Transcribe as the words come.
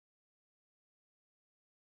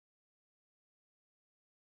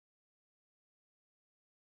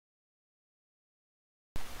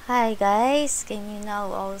Hi guys, can you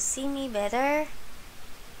now all see me better?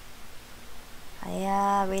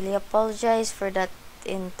 I really apologize for that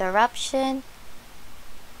interruption.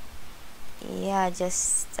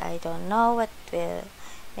 Just I don't know what will.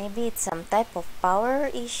 Maybe it's some type of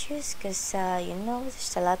power issues because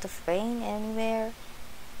there's a lot of rain anywhere.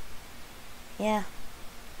 Yeah,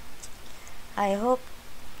 I hope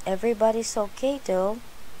everybody's okay though.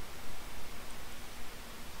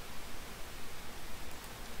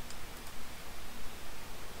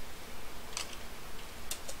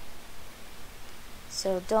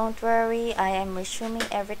 So don't worry, I am resuming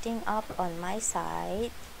everything up on my side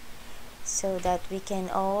so that we can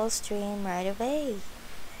all stream right away.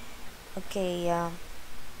 Okay, I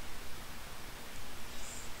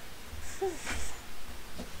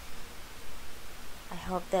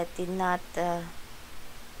hope that did not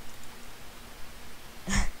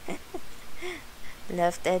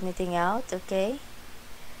left anything out. Okay,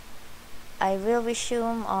 I will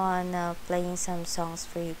resume on playing some songs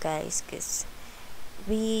for you guys because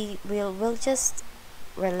we'll just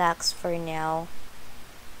relax for now.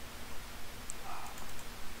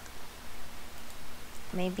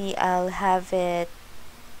 Maybe I'll have it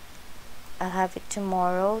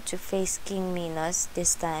tomorrow to face King Minos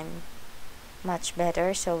this time much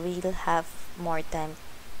better, so we'll have more time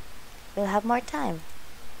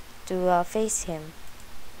to face him.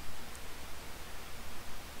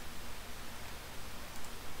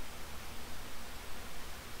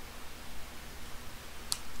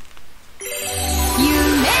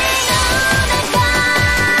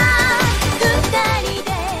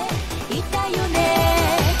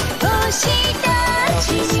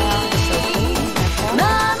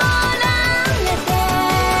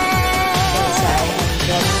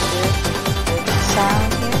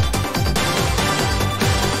 Sound here.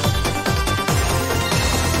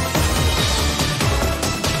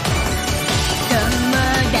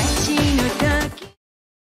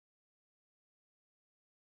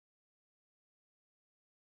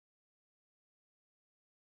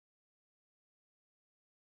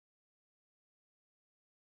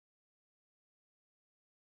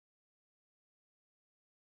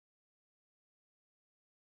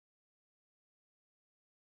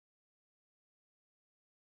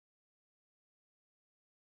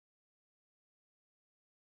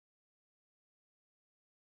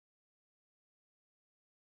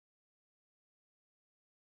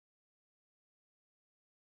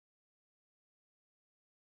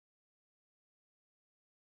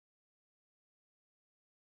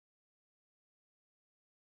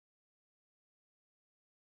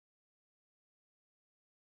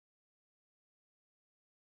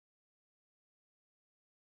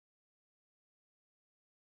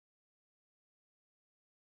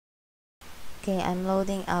 Okay, I'm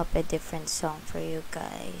loading up a different song for you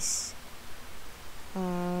guys.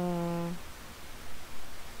 Mm,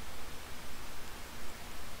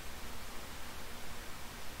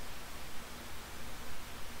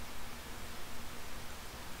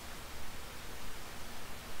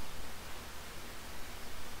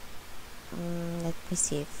 let me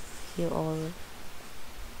see if you all. Okay.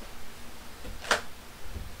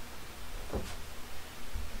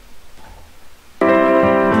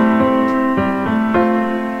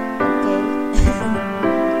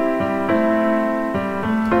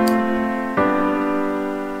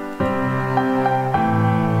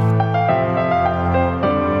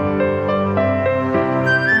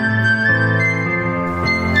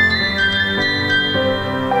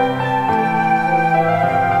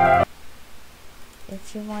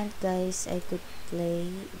 If you want, guys, I could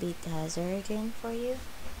play Beat Hazard again for you.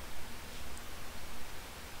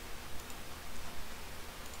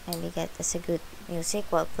 Maybe get us a good music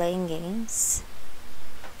while playing games.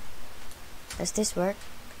 Does this work?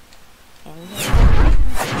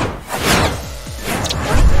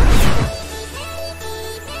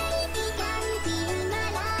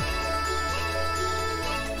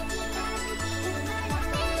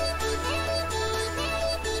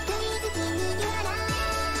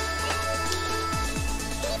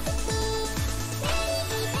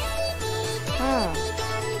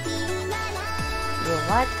 You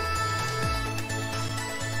what?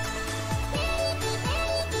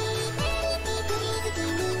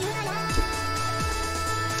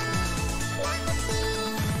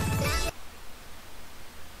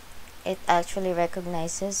 It actually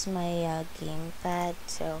recognizes my gamepad,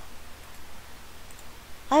 so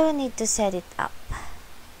I will need to set it up.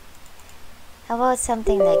 How about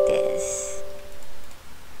something like this?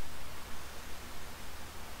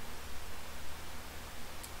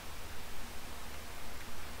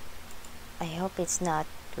 I hope it's not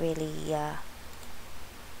really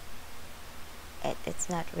it's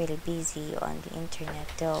not really busy on the internet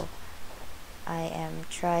though. I am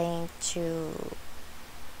trying to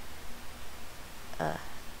uh,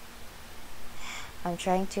 I'm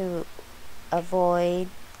trying to avoid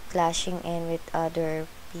clashing in with other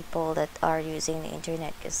people that are using the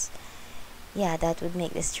internet, because yeah, that would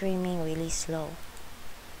make the streaming really slow.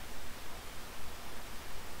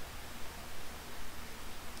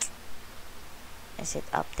 Is it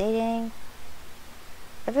updating?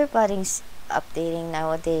 Everybody's updating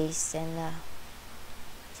nowadays, and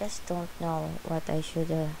just don't know what I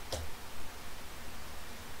should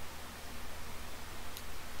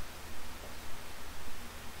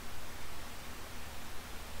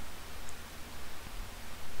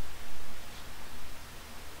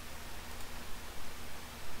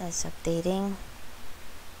that's updating.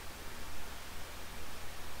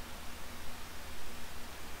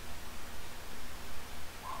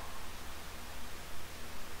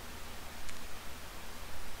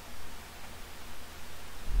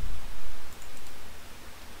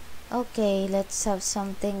 Okay, let's have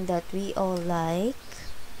something that we all like.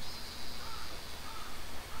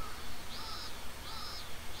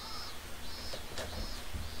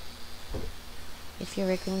 If you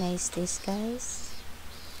recognize this, guys.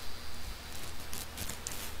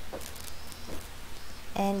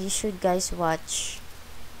 And you should guys watch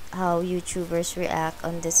how YouTubers react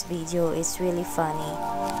on this video. It's really funny.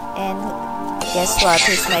 And guess what?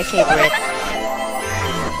 Who's my favorite?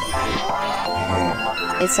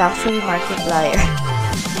 It's actually Markiplier.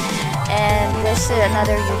 And there's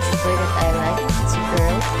another YouTuber that I like. It's a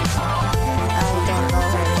girl. I don't know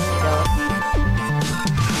her name though.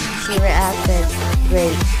 She reacted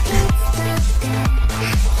great.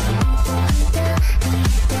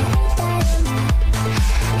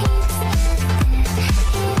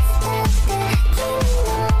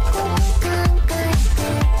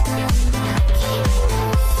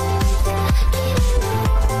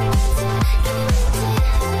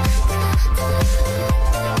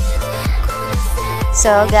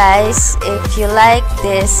 So guys, if you like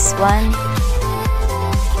this one,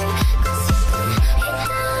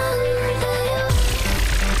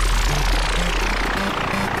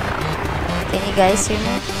 can you guys hear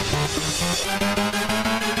me?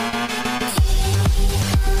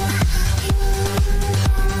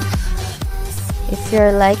 If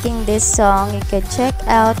you're liking this song, you can check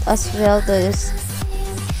out as well the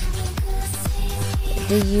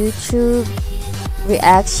YouTube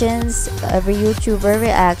reactions, every YouTuber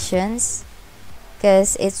reactions,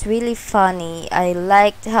 because it's really funny. I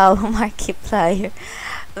liked how Markiplier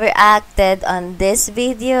reacted on this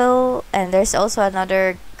video, and there's also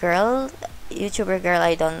another girl, YouTuber girl,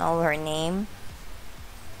 I don't know her name.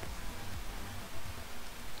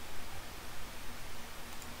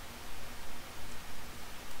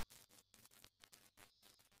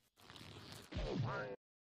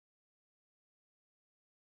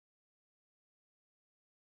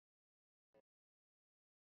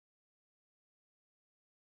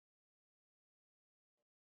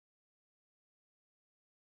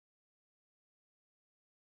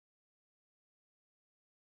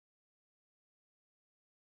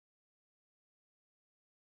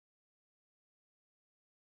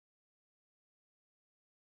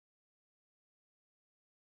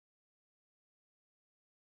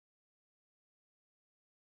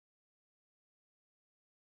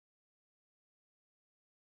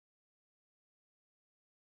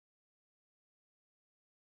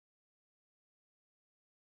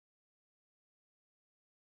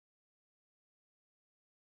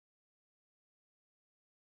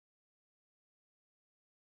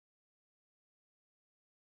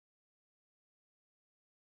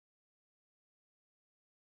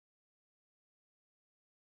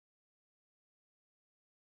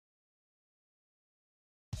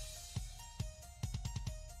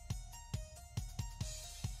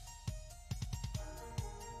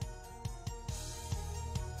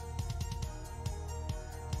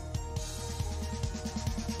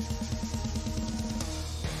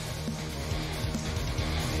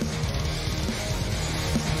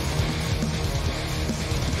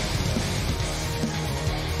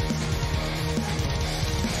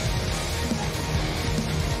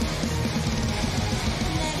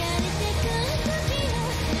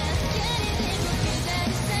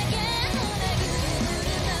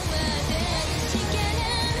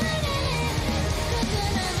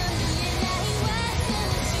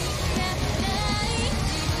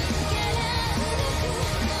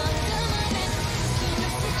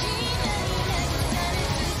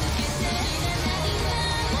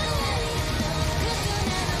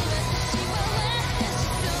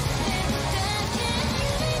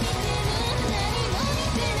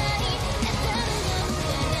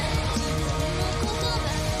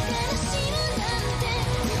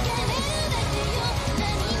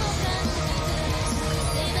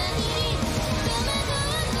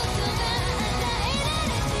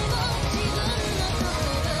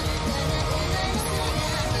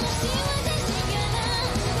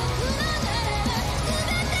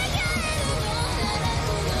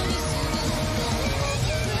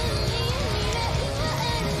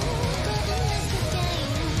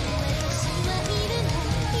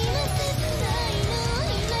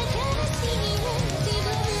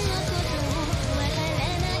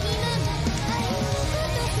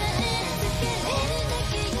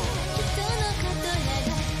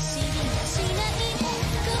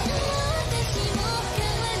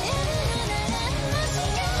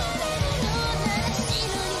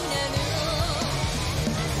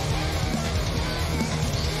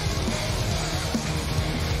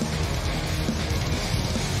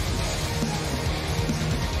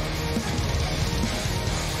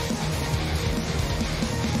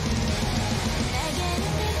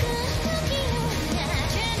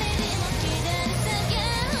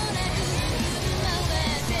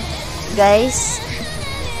 Guys,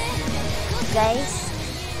 guys,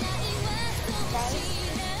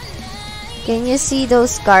 can you see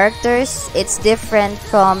those characters? It's different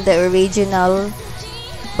from the original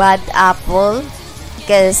Bad Apple.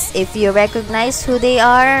 Because if you recognize who they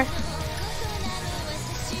are,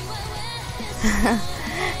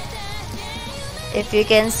 if you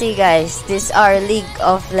can see, guys, these are League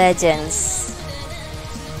of Legends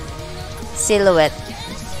silhouette.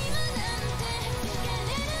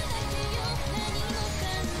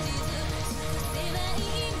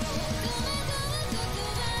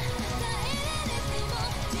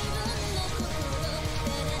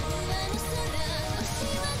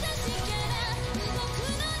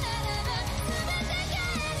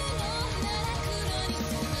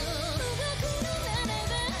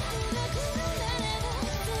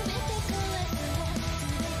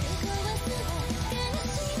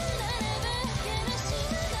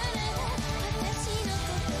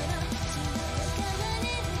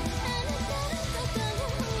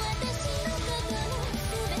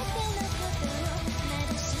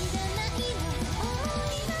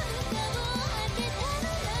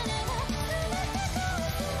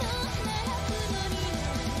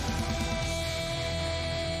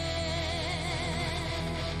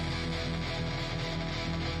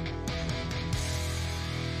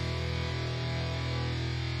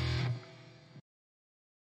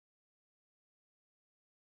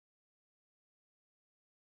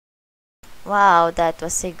 Wow, that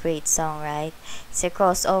was a great song, right? It's a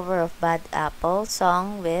crossover of Bad Apple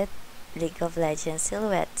song with League of Legends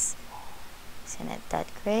silhouettes. Isn't it that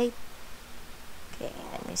great? Okay,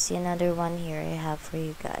 let me see another one here I have for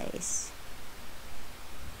you guys.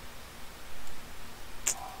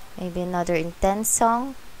 Maybe another intense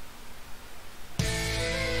song.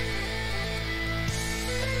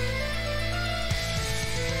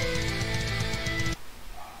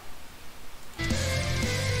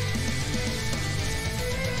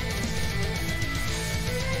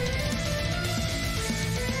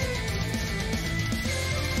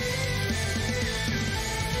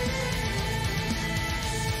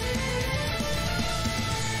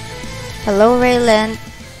 Hello, Raylan.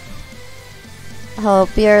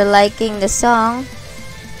 Hope you're liking the song.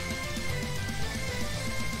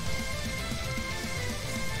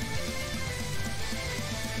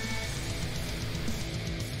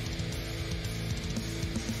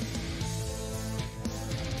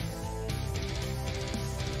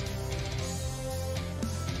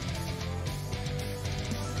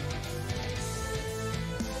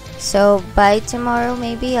 So by tomorrow,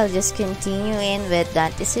 maybe I'll just continue in with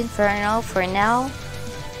Dante's Inferno. For now,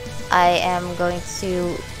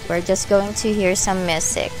 we're just going to hear some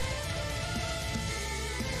music.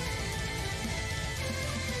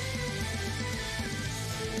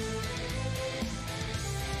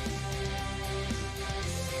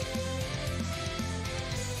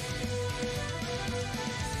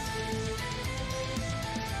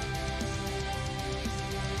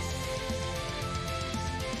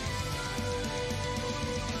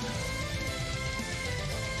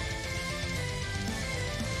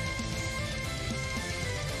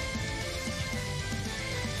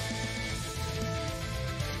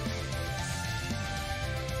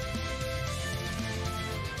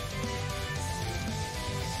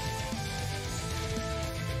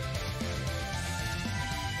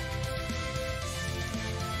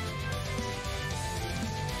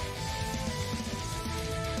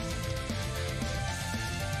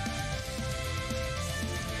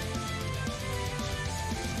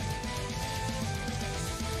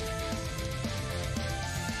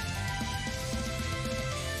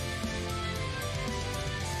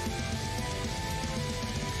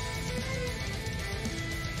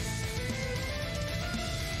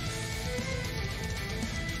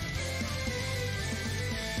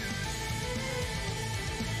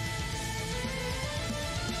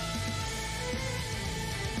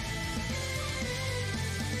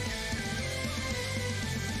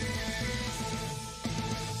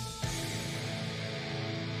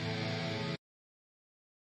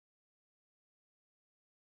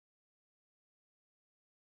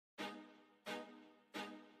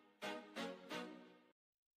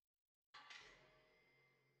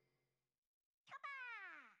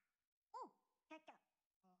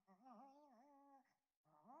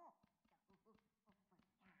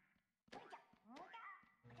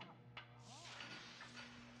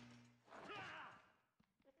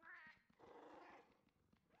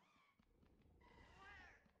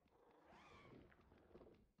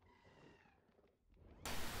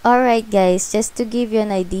 Alright guys, just to give you an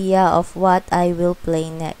idea of what I will play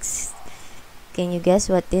next. Can you guess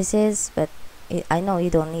what this is? But I know you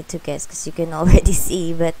don't need to guess because you can already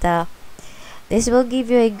see, but this will give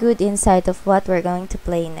you a good insight of what we're going to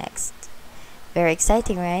play next. Very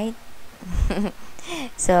exciting, right?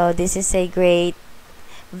 So this is a great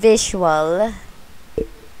visual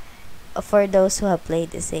for those who have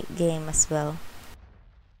played this game as well.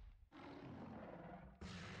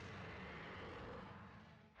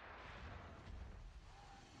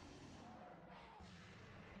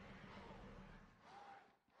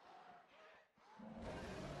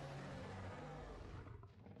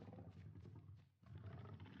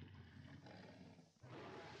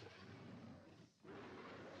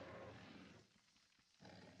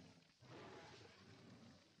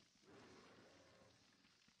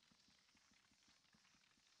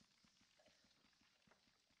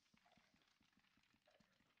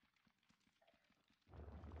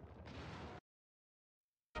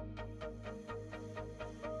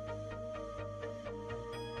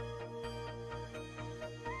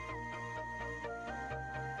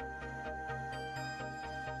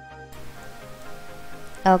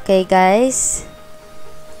 Okay, guys.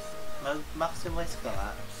 Mag-maximize ka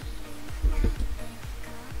nga.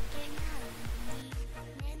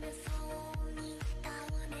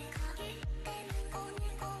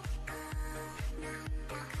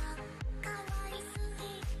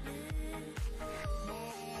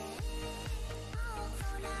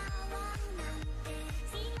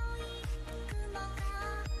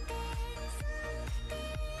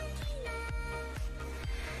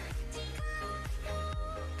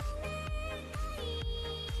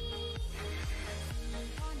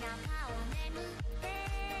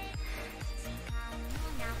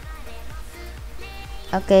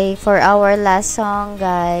 Okay, for our last song,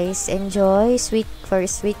 guys, enjoy Sweet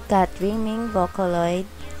Cat Dreaming Vocaloid.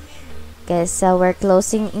 Guess we're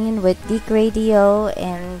closing in with Geek Radio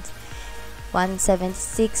and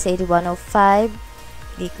 176-8105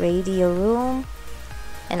 Geek Radio Room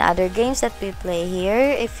and other games that we play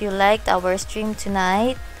here. If you liked our stream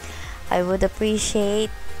tonight, I would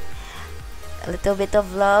appreciate a little bit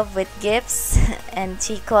of love with gifts and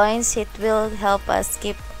T-coins. It will help us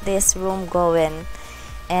keep this room going.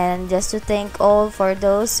 And just to thank all for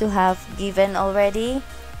those who have given already.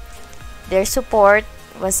 Their support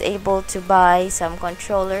was able to buy some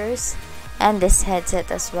controllers and this headset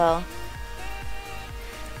as well.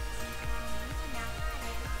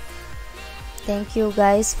 Thank you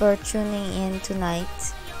guys for tuning in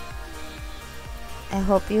tonight. I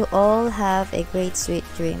hope you all have a great sweet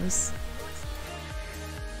dreams.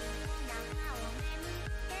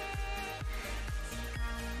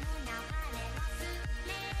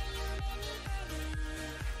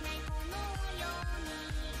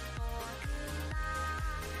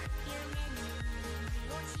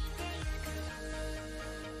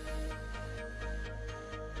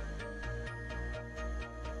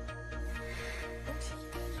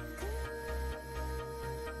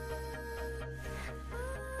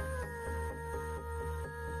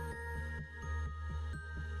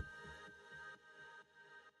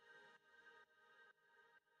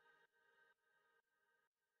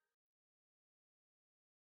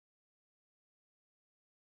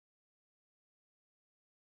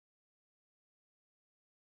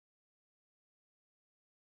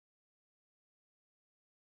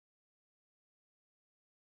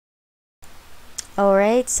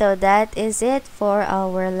 Alright, so that is it for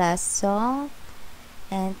our last song.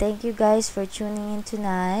 And thank you guys for tuning in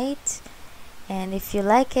tonight. And if you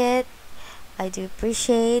like it, I do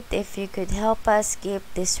appreciate if you could help us keep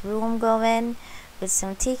this room going with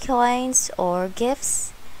some T-coins or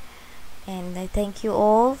gifts. And I thank you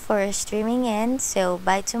all for streaming in. So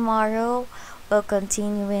by tomorrow, we'll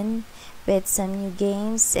continue in with some new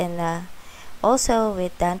games and also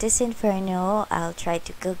with Dante's Inferno. I'll try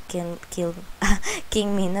to kill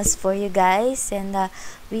King Minos for you guys. And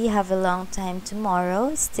we have a long time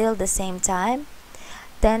tomorrow, still the same time,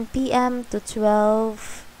 10 p.m. to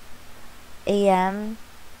 12 a.m.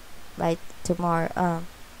 by tomorrow.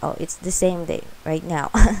 Oh, it's the same day right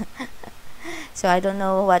now. So I don't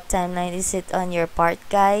know what timeline is it on your part,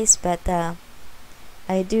 guys, but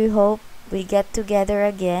I do hope we get together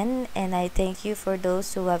again. And I thank you for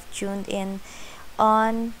those who have tuned in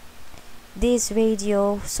on this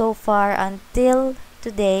radio so far until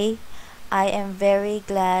today. I am very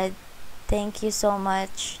glad. Thank you so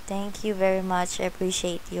much. Thank you very much. I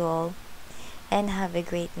appreciate you all. And have a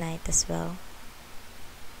great night as well.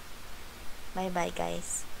 Bye bye,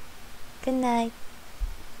 guys. Good night.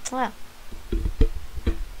 Mwah.